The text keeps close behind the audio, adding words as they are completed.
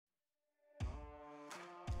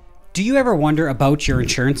Do you ever wonder about your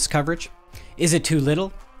insurance coverage? Is it too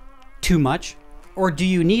little, too much, or do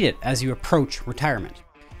you need it as you approach retirement?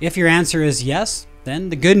 If your answer is yes, then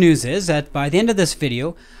the good news is that by the end of this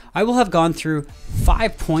video, I will have gone through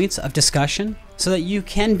 5 points of discussion so that you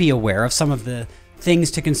can be aware of some of the things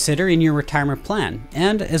to consider in your retirement plan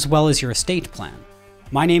and as well as your estate plan.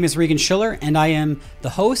 My name is Regan Schiller and I am the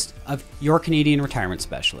host of Your Canadian Retirement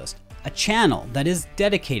Specialist, a channel that is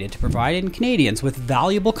dedicated to providing Canadians with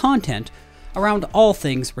valuable content around all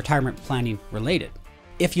things retirement planning related.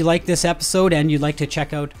 If you like this episode and you'd like to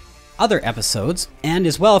check out other episodes, and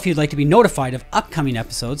as well if you'd like to be notified of upcoming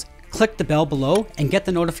episodes, click the bell below and get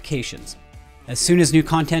the notifications. As soon as new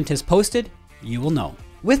content is posted, you will know.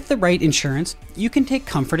 With the right insurance, you can take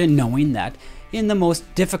comfort in knowing that in the most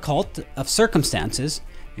difficult of circumstances,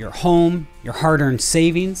 your home, your hard-earned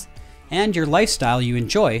savings, and your lifestyle you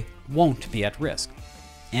enjoy won't be at risk.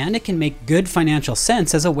 And it can make good financial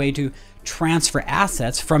sense as a way to transfer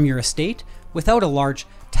assets from your estate without a large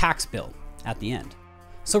tax bill at the end.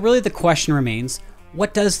 So really the question remains,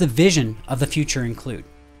 what does the vision of the future include?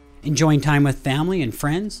 Enjoying time with family and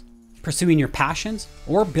friends, pursuing your passions,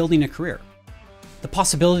 or building a career? The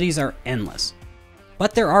possibilities are endless.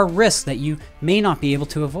 But there are risks that you may not be able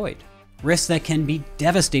to avoid. Risks that can be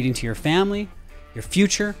devastating to your family, your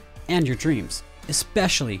future, and your dreams,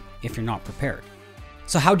 especially if you're not prepared.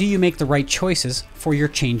 So how do you make the right choices for your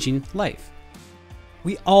changing life?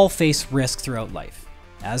 We all face risk throughout life.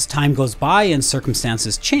 As time goes by and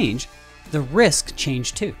circumstances change, the risks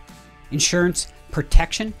change too. Insurance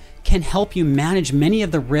protection can help you manage many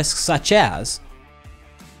of the risks, such as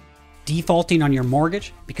defaulting on your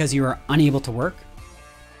mortgage because you are unable to work,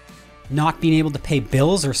 not being able to pay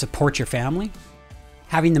bills or support your family,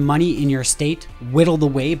 having the money in your estate whittled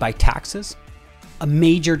away by taxes, a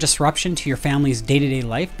major disruption to your family's day-to-day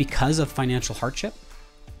life because of financial hardship.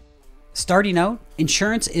 Starting out,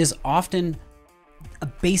 insurance is often a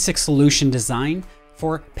basic solution designed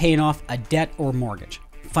for paying off a debt or mortgage,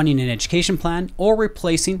 funding an education plan, or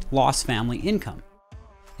replacing lost family income.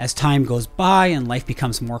 As time goes by and life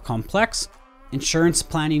becomes more complex, insurance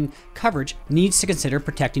planning coverage needs to consider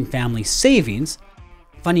protecting family savings,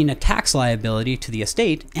 funding a tax liability to the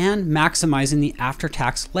estate, and maximizing the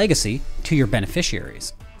after-tax legacy to your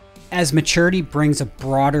beneficiaries. As maturity brings a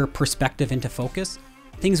broader perspective into focus,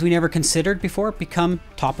 things we never considered before become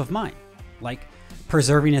top of mind, like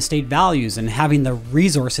preserving estate values and having the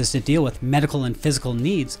resources to deal with medical and physical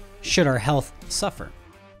needs should our health suffer.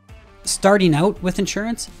 Starting out with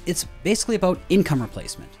insurance, it's basically about income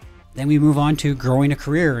replacement. Then we move on to growing a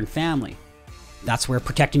career and family. That's where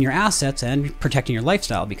protecting your assets and protecting your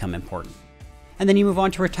lifestyle become important. And then you move on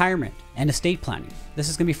to retirement and estate planning. This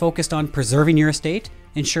is going to be focused on preserving your estate,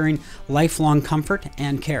 ensuring lifelong comfort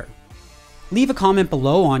and care. Leave a comment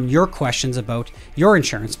below on your questions about your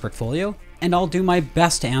insurance portfolio, and I'll do my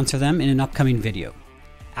best to answer them in an upcoming video.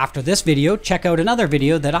 After this video, check out another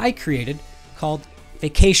video that I created called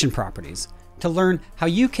Vacation Properties, to learn how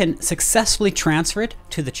you can successfully transfer it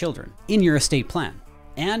to the children in your estate plan.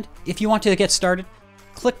 And if you want to get started,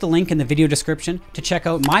 click the link in the video description to check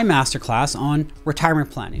out my masterclass on retirement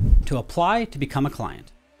planning to apply to become a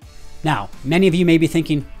client. Now, many of you may be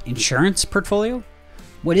thinking, insurance portfolio?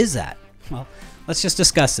 What is that? Well, let's just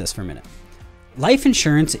discuss this for a minute. Life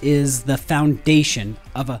insurance is the foundation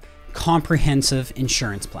of a comprehensive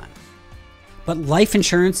insurance plan. But life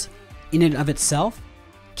insurance in and of itself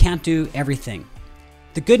can't do everything.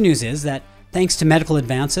 The good news is that thanks to medical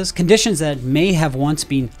advances, conditions that may have once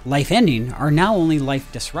been life-ending are now only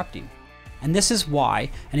life-disrupting. And this is why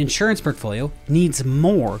an insurance portfolio needs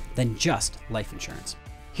more than just life insurance.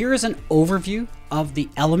 Here is an overview of the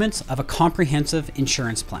elements of a comprehensive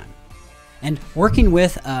insurance plan. And working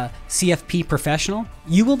with a CFP professional,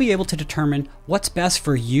 you will be able to determine what's best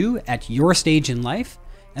for you at your stage in life,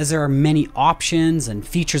 as there are many options and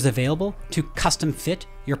features available to custom fit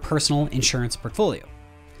your personal insurance portfolio.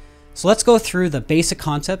 So let's go through the basic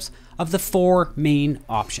concepts of the 4 main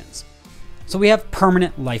options. So we have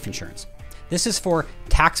permanent life insurance. This is for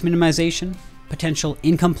tax minimization, potential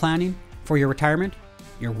income planning for your retirement,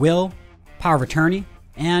 your will, power of attorney,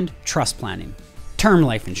 and trust planning. Term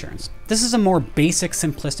life insurance. This is a more basic,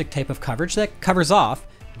 simplistic type of coverage that covers off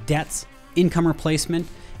debts, income replacement,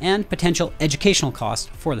 and potential educational costs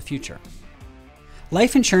for the future.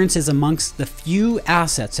 Life insurance is amongst the few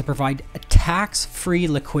assets that provide a tax-free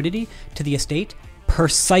liquidity to the estate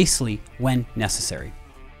precisely when necessary.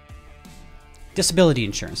 Disability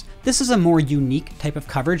insurance. This is a more unique type of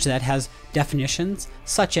coverage that has definitions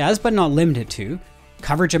such as, but not limited to,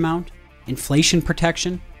 coverage amount, inflation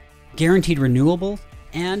protection, guaranteed renewable,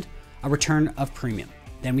 and a return of premium.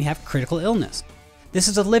 Then we have critical illness. This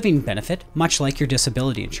is a living benefit, much like your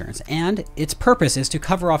disability insurance, and its purpose is to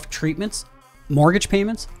cover off treatments, mortgage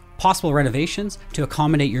payments, possible renovations to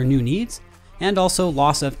accommodate your new needs, and also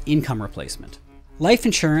loss of income replacement. Life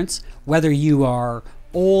insurance, whether you are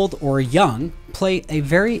old or young, play a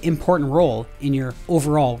very important role in your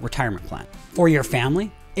overall retirement plan. For your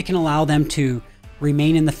family, it can allow them to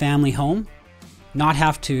remain in the family home, not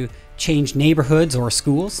have to change neighborhoods or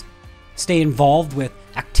schools, stay involved with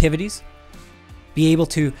activities, be able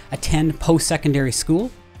to attend post-secondary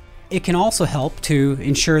school. It can also help to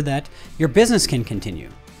ensure that your business can continue.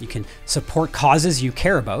 You can support causes you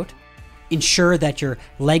care about, ensure that your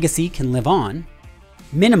legacy can live on,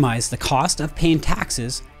 minimize the cost of paying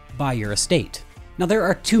taxes by your estate. Now, there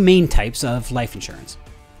are two main types of life insurance.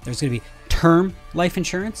 There's going to be term life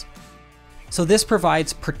insurance. So this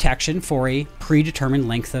provides protection for a predetermined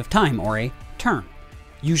length of time, or a term,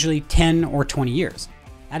 usually 10 or 20 years,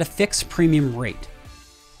 at a fixed premium rate.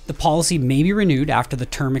 The policy may be renewed after the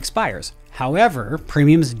term expires. However,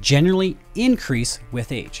 premiums generally increase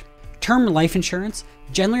with age. Term life insurance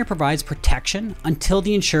generally provides protection until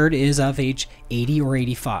the insured is of age 80 or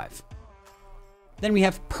 85. Then we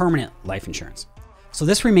have permanent life insurance. So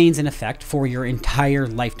this remains in effect for your entire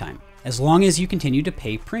lifetime, as long as you continue to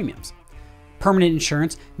pay premiums. Permanent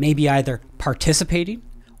insurance may be either participating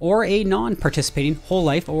or a non-participating whole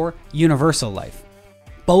life or universal life.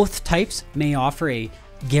 Both types may offer a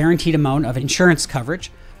guaranteed amount of insurance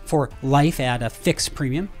coverage for life at a fixed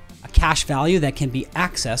premium, a cash value that can be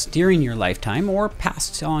accessed during your lifetime or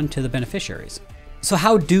passed on to the beneficiaries. So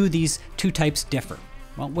how do these two types differ?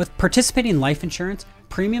 Well, with participating life insurance,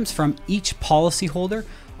 premiums from each policyholder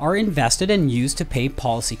are invested and used to pay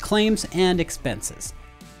policy claims and expenses.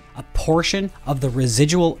 A portion of the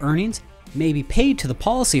residual earnings may be paid to the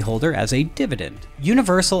policyholder as a dividend.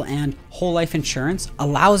 Universal and whole life insurance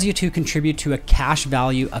allows you to contribute to a cash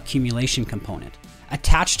value accumulation component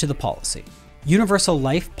attached to the policy. Universal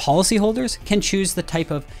life policyholders can choose the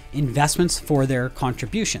type of investments for their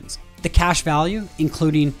contributions. The cash value,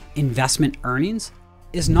 including investment earnings,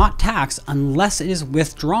 is not taxed unless it is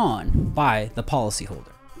withdrawn by the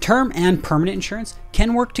policyholder. Term and permanent insurance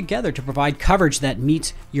can work together to provide coverage that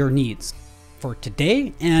meets your needs for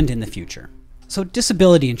today and in the future. So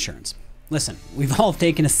disability insurance. Listen, we've all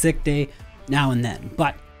taken a sick day now and then,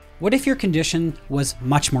 but what if your condition was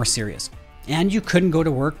much more serious and you couldn't go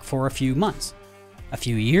to work for a few months, a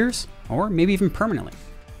few years, or maybe even permanently?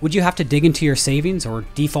 Would you have to dig into your savings or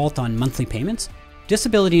default on monthly payments?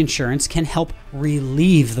 Disability insurance can help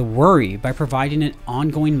relieve the worry by providing an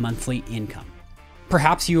ongoing monthly income.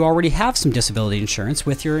 Perhaps you already have some disability insurance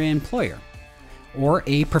with your employer or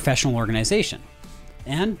a professional organization.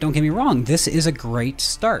 And don't get me wrong, this is a great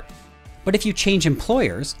start. But if you change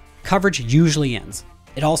employers, coverage usually ends.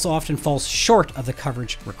 It also often falls short of the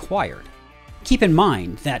coverage required. Keep in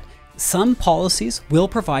mind that some policies will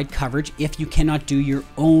provide coverage if you cannot do your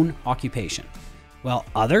own occupation, while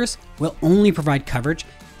others will only provide coverage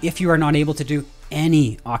if you are not able to do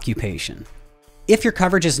any occupation. If your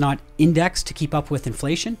coverage is not indexed to keep up with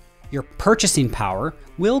inflation, your purchasing power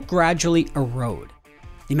will gradually erode.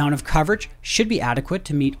 The amount of coverage should be adequate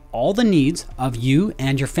to meet all the needs of you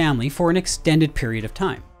and your family for an extended period of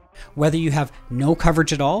time. Whether you have no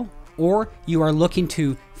coverage at all, or you are looking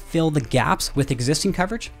to fill the gaps with existing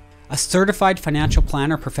coverage, a certified financial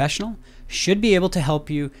planner professional should be able to help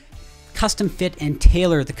you custom fit and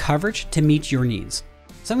tailor the coverage to meet your needs.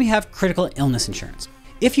 So we have critical illness insurance.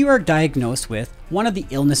 If you are diagnosed with one of the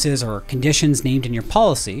illnesses or conditions named in your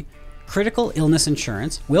policy, critical illness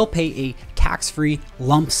insurance will pay a tax-free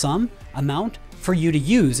lump sum amount for you to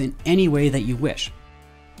use in any way that you wish.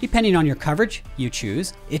 Depending on your coverage you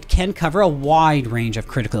choose, it can cover a wide range of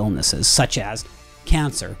critical illnesses such as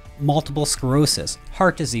cancer, multiple sclerosis,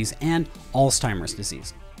 heart disease, and Alzheimer's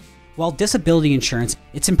disease. While disability insurance,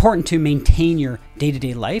 it's important to maintain your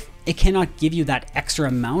day-to-day life, it cannot give you that extra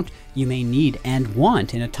amount you may need and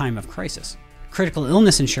want in a time of crisis. Critical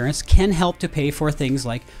illness insurance can help to pay for things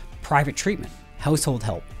like private treatment, household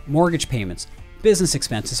help, mortgage payments, business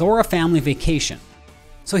expenses, or a family vacation.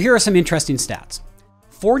 So here are some interesting stats.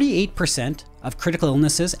 48% of critical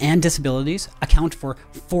illnesses and disabilities account for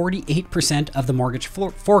 48% of the mortgage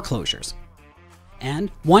foreclosures.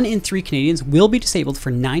 And 1 in 3 Canadians will be disabled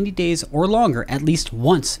for 90 days or longer at least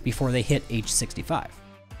once before they hit age 65.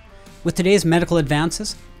 With today's medical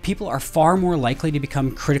advances, people are far more likely to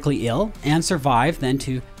become critically ill and survive than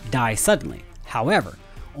to die suddenly. However,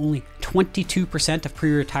 only 22% of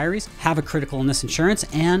pre-retirees have a critical illness insurance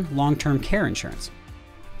and long-term care insurance.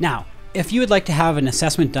 Now, if you would like to have an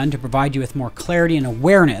assessment done to provide you with more clarity and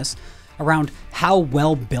awareness around how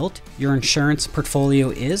well built your insurance portfolio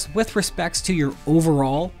is with respects to your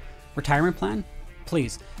overall retirement plan,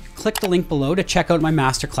 please click the link below to check out my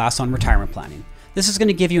masterclass on retirement planning. This is going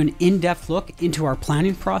to give you an in-depth look into our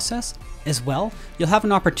planning process. As well, you'll have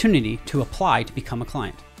an opportunity to apply to become a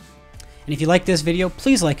client. And if you like this video,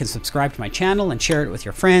 please like and subscribe to my channel and share it with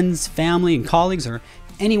your friends, family, and colleagues, or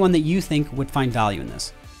anyone that you think would find value in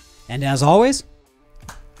this. And as always,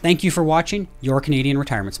 thank you for watching Your Canadian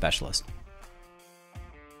Retirement Specialist.